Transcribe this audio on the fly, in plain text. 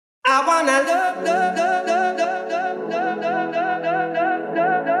I wanna love, love, love, love, love, love, love, love, love.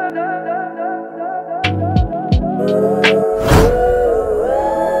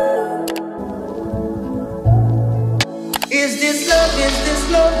 Is this love, is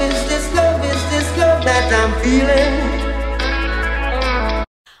this love, is this love, is this love that I'm feeling?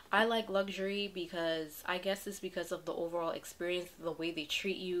 I like luxury because I guess it's because of the overall experience, the way they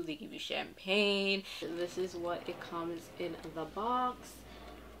treat you. They give you champagne. This is what it comes in the box.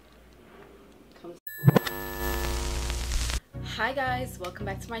 Hi guys, welcome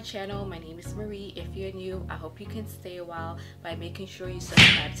back to my channel. My name is Marie. If you're new, I hope you can stay a while by making sure you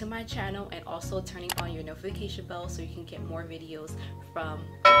subscribe to my channel and also turning on your notification bell so you can get more videos from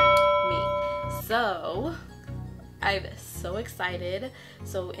me. So I'm so excited.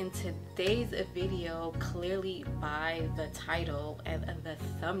 So in today's video, clearly by the title and the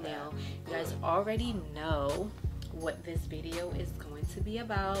thumbnail, you guys already know what this video is going to be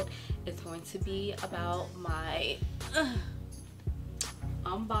about. It's going to be about my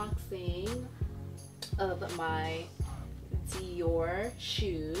unboxing of my Dior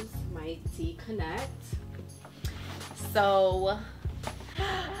shoes, my D Connect. So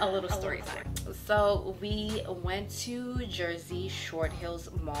a little story time. So we went to Jersey Short Hills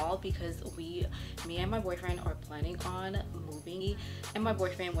Mall because me and my boyfriend are planning on moving, and my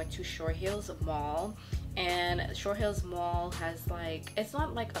boyfriend went to Short Hills Mall. And Short Hills Mall has like, it's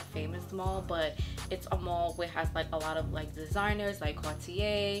not like a famous mall, but it's a mall where it has like a lot of like designers like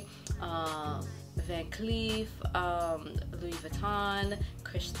Cartier, Van Cleef, Louis Vuitton,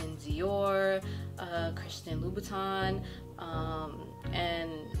 Christian Dior, Christian Louboutin,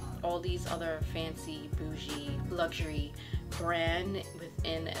 and all these other fancy bougie luxury brand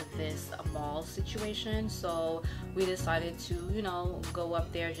within this mall situation. So we decided to, you know, go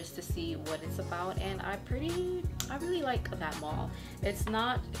up there just to see what it's about, and I really like that mall. It's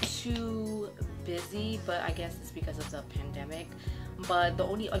not too busy, but I guess it's because of the pandemic. But the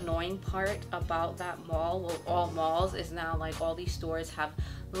only annoying part about that mall, well, all malls, is now like all these stores have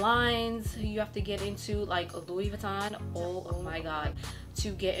lines you have to get into. Like Louis Vuitton, oh my god, to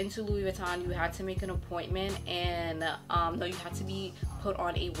get into Louis Vuitton you had to make an appointment, and no, you had to be put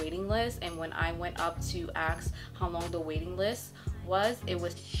on a waiting list. And when I went up to ask how long the waiting list was, it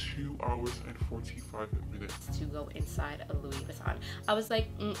was 2 hours and 45 minutes to go inside a Louis Vuitton. I was like,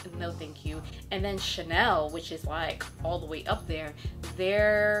 no thank you. And then Chanel, which is like all the way up there,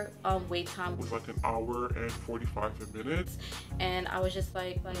 their wait time was like 1 hour and 45 minutes, and I was just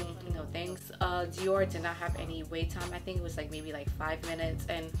like no thanks. Dior did not have any wait time. I think it was like maybe like 5 minutes.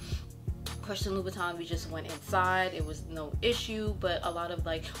 And Christian Louboutin, we just went inside, it was no issue. But a lot of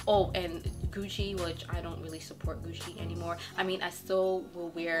like, oh, and Gucci, which I don't really support Gucci anymore. I mean, I still will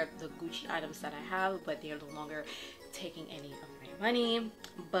wear the Gucci items that I have, but they're no longer taking any of my money.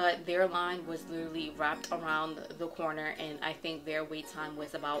 But their line was literally wrapped around the corner, and I think their wait time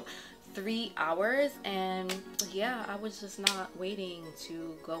was about 3 hours. And yeah, I was just not waiting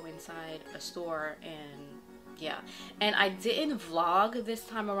to go inside a store. And yeah, and I didn't vlog this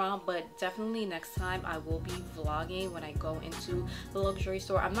time around, but definitely next time I will be vlogging when I go into the luxury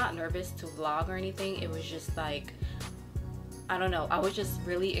store. I'm not nervous to vlog or anything. It was just like, I don't know, I was just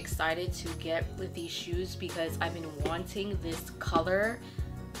really excited to get these shoes because I've been wanting this color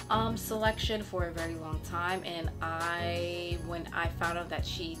selection for a very long time. And when I found out that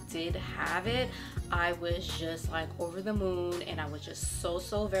she did have it, I was just like over the moon, and I was just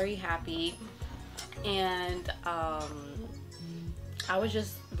so very happy. And I was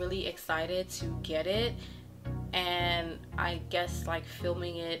just really excited to get it, and I guess like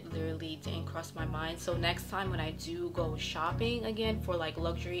filming it literally didn't cross my mind. So next time when I do go shopping again for like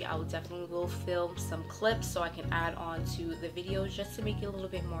luxury, I will definitely film some clips so I can add on to the videos just to make it a little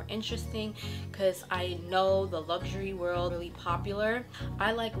bit more interesting, because I know the luxury world is really popular.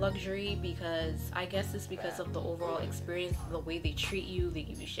 I like luxury because I guess it's because of the overall experience, the way they treat you. They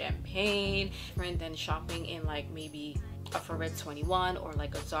give you champagne, and then shopping in like maybe a Forever 21 or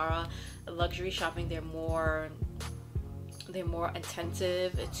like a Zara. Luxury shopping, they're more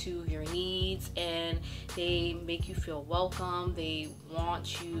attentive to your needs, and they make you feel welcome. They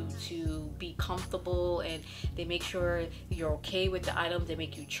want you to be comfortable, and they make sure you're okay with the item. They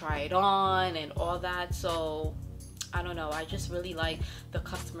make you try it on and all that. So I don't know, I just really like the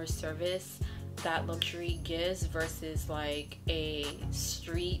customer service that luxury gives versus like a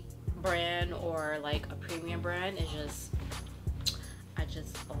street brand or like a premium brand. I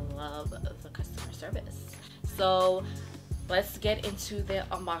just love the customer service. So let's get into the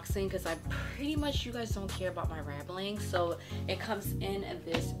unboxing, because I pretty much, you guys don't care about my rambling. So it comes in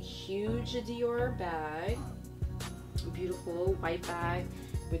this huge Dior bag, beautiful white bag,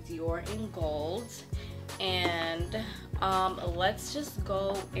 with Dior in gold. And let's just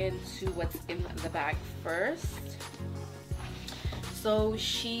go into what's in the bag first. So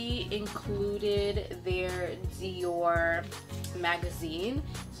she included their Dior magazine,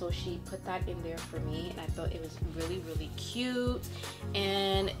 so she put that in there for me, and I thought it was really cute,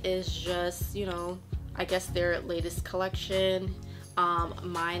 and it's just, you know, I guess their latest collection.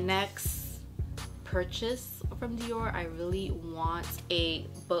 My next purchase from Dior, I really want a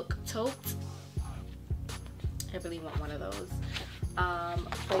book tote. I really want one of those.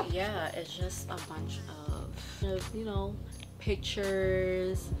 But yeah, it's just a bunch of, you know,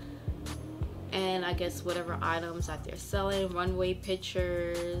 pictures, and I guess whatever items that they're selling, runway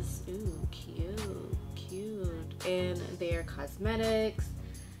pictures. Ooh, cute. And their cosmetics,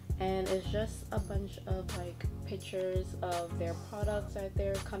 and it's just a bunch of like pictures of their products that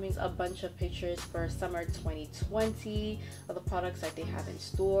they're coming, a bunch of pictures for summer 2020 of the products that they have in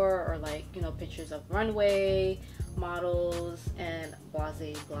store, or like, you know, pictures of runway models and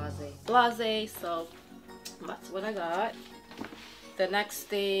blase. So that's what I got. The next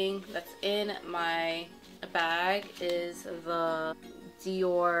thing that's in my bag is the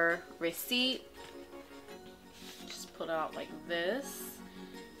Dior receipt. Just pull it out like this.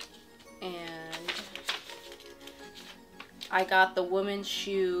 And I got the women's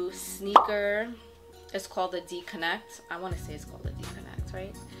shoe sneaker. It's called the D-Connect. I want to say it's called the D-Connect,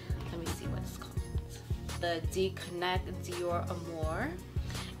 right? Let me see what it's called. The D-Connect Dior Amour.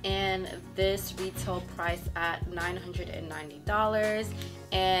 And this retail price at $990,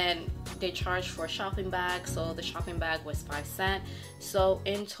 and they charged for a shopping bag, so the shopping bag was 5 cents. So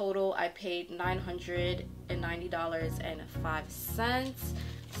in total I paid $990.05.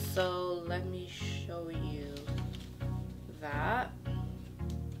 So let me show you that.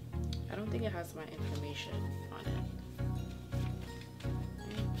 I don't think it has my information on it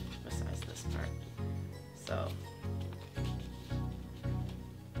besides this part.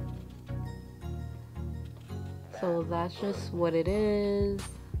 So that's just what it is.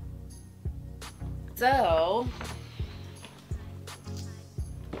 So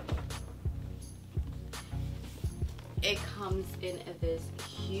it comes in this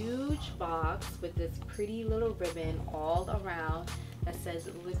huge box with this pretty little ribbon all around that says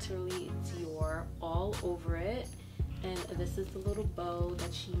literally Dior all over it. And this is the little bow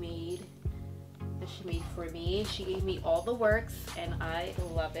that she made for me. She gave me all the works and I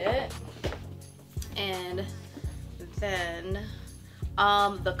love it. And then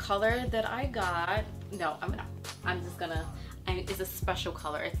the color that I got, no, I'm just gonna, it's a special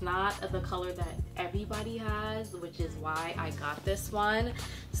color. It's not the color that everybody has, which is why I got this one.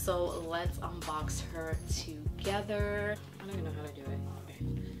 So let's unbox her together. I don't even know how to do it. Okay.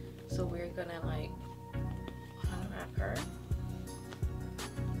 So we're gonna like unwrap her.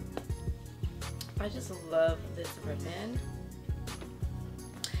 I just love this ribbon.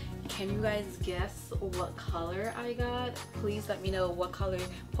 Can you guys guess what color I got? Please let me know what color.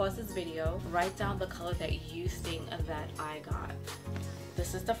 Pause this video, write down the color that you think that I got.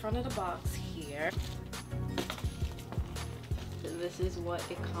 This is the front of the box here. This is what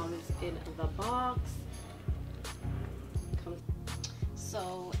it comes in the box.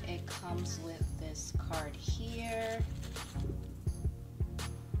 So it comes with this card here.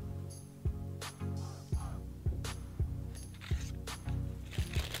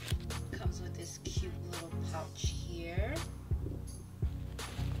 Comes with this cute little pouch here.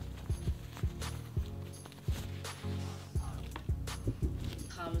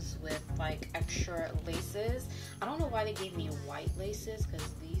 Comes with like extra laces. I don't know why they gave me white laces because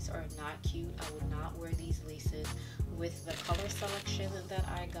these are not cute. I would not wear these laces with the color selection that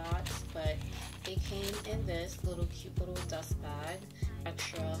I got, but they came in this little cute little dust bag.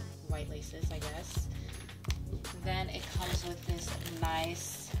 Extra white laces, I guess. Then it comes with this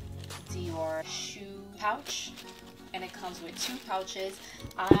nice Dior shoe pouch, and it comes with 2 pouches.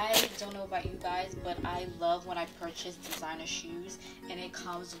 I don't know about you guys, but I love when I purchase designer shoes and it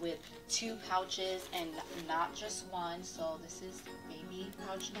comes with 2 pouches and not just one. So this is baby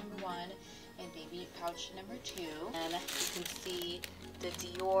pouch number 1 and baby pouch number 2, and you can see the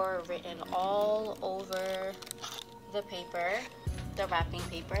Dior written all over the paper, the wrapping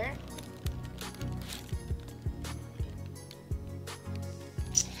paper.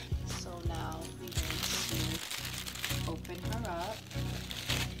 Now we're going to open her up,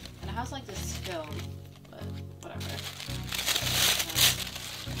 and it has like this film, but whatever.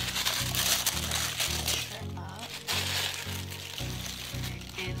 Push her up,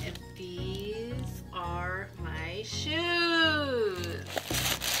 and these are my shoes.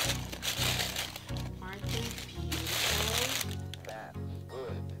 Aren't they beautiful?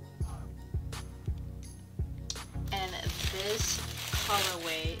 this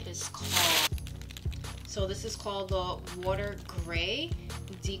colorway is called, so this is called the Water Gray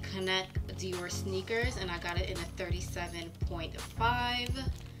Deconnect Dior sneakers, and I got it in a 37.5,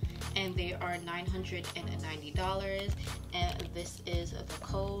 and they are $990, and this is the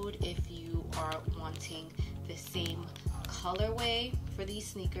code if you are wanting the same colorway for these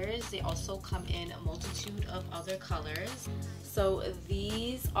sneakers. They also come in a multitude of other colors. So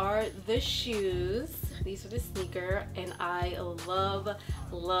these are the shoes, these are the sneaker, and I love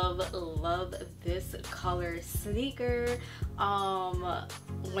this color sneaker.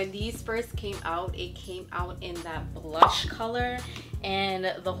 When these first came out, it came out in that blush color,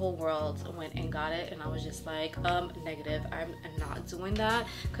 and the whole world went and got it, and I was just like, negative, I'm not doing that,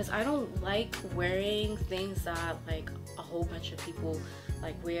 because I don't like wearing things that like a whole bunch of people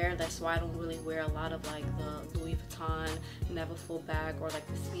like wear. That's why I don't really wear a lot of like the Louis Vuitton Never Full bag or like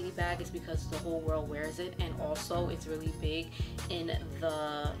the Speedy bag. It's because the whole world wears it, and also it's really big in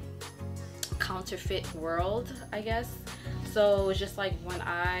the counterfeit world, I guess. So it's just like when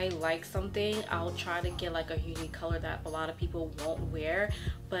I like something, I'll try to get like a unique color that a lot of people won't wear.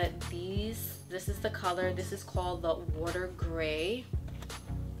 But this is the color. This is called the Water Gray.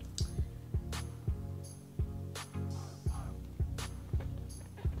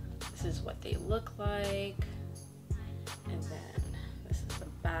 This is what they look like, and then this is the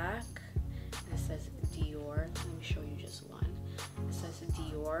back, and it says Dior. Let me show you just one. It says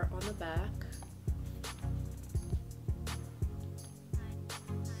Dior on the back.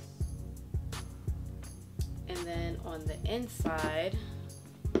 And then on the inside,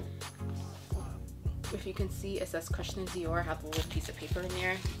 if you can see, it says Christian Dior. I have a little piece of paper in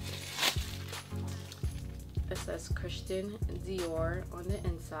there. It says Christian Dior on the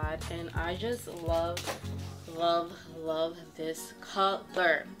inside, and I just love this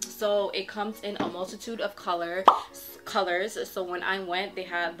color. So it comes in a multitude of colors. So when I went, they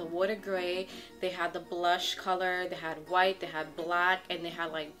had the water gray, they had the blush color, they had white, they had black, and they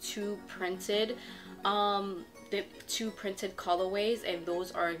had like two printed colorways, and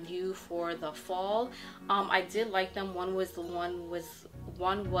those are new for the fall. I did like them. One was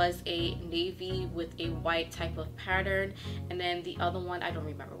a navy with a white type of pattern, and then the other one, I don't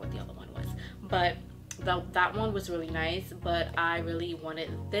remember what the other one was, but that one was really nice. But I really wanted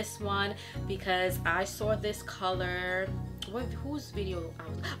this one because I saw this color. Whose video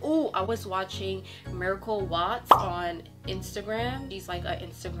I was watching Miracle Watts on Instagram. She's like an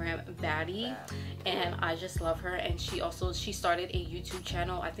Instagram baddie, and I just love her. And she started a YouTube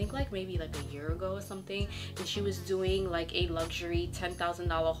channel, I think like maybe like a year ago or something, and she was doing like a luxury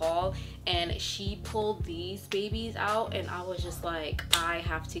 $10,000 haul, and she pulled these babies out, and I was just like, I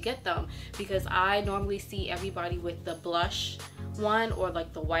have to get them, because I normally see everybody with the blush one or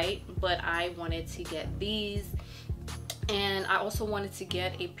like the white, but I wanted to get these. And I also wanted to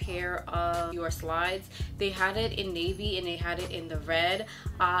get a pair of your slides. They had it in navy and they had it in the red.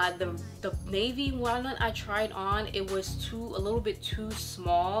 The navy one I tried on, it was a little bit too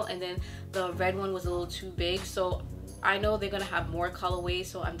small, and then the red one was a little too big. So I know they're gonna have more colorways,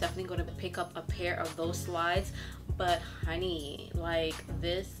 so I'm definitely gonna pick up a pair of those slides. But honey, like,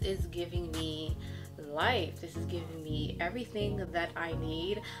 this is giving me life. This is giving me everything that I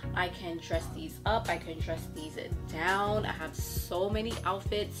need. I can dress these up, I can dress these down. I have so many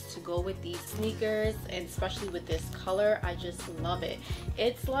outfits to go with these sneakers, and especially with this color, I just love it.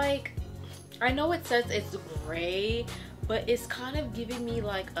 It's like, I know it says it's gray, but it's kind of giving me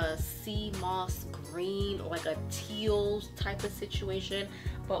like a sea moss green, or like a teal type of situation,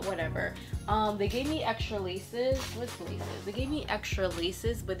 but whatever. They gave me extra laces. What's laces? They gave me extra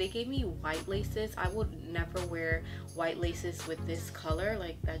laces, but they gave me white laces. I would never wear white laces with this color.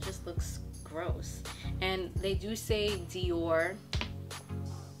 Like, that just looks gross. And they do say Dior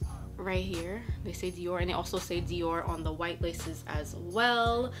right here. They say Dior, and they also say Dior on the white laces as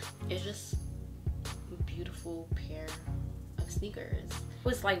well. It's just a beautiful pair of sneakers. I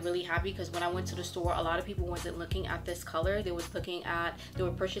was like really happy because when I went to the store, a lot of people wasn't looking at this color. They were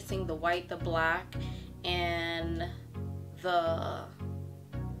purchasing the white, the black, and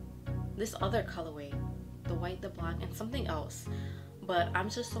this other colorway, the white, the black, and something else. But I'm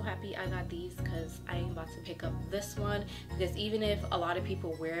just so happy I got these, because I am about to pick up this one, because even if a lot of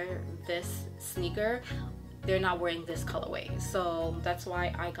people wear this sneaker, they're not wearing this colorway. So that's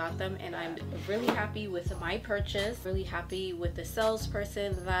why I got them, and I'm really happy with my purchase. Really happy with the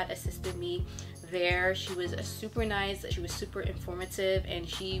salesperson that assisted me there. She was super nice, she was super informative, and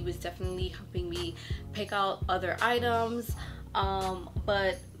she was definitely helping me pick out other items.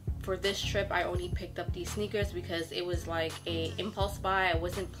 But for this trip I only picked up these sneakers because it was like a impulse buy. I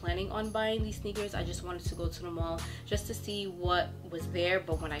wasn't planning on buying these sneakers. I just wanted to go to the mall just to see what was there,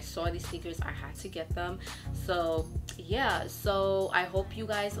 but when I saw these sneakers I had to get them. So yeah, so I hope you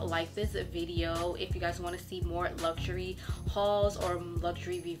guys like this video. If you guys want to see more luxury hauls or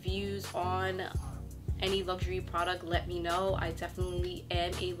luxury reviews on any luxury product, let me know. I definitely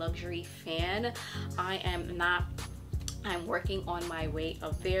am a luxury fan. I'm working on my way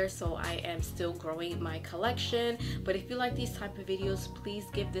up there, so I am still growing my collection. But if you like these type of videos, please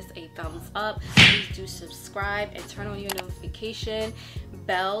give this a thumbs up. Please do subscribe and turn on your notification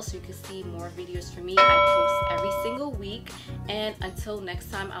bell so you can see more videos from me. I post every single week, and until next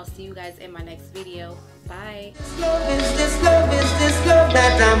time, I'll see you guys in my next video. Bye. This love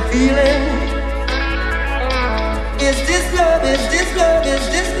that I'm feeling? Is this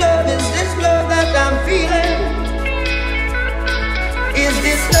love that I'm feeling?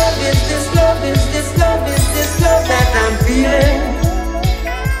 Is this love that I'm feeling?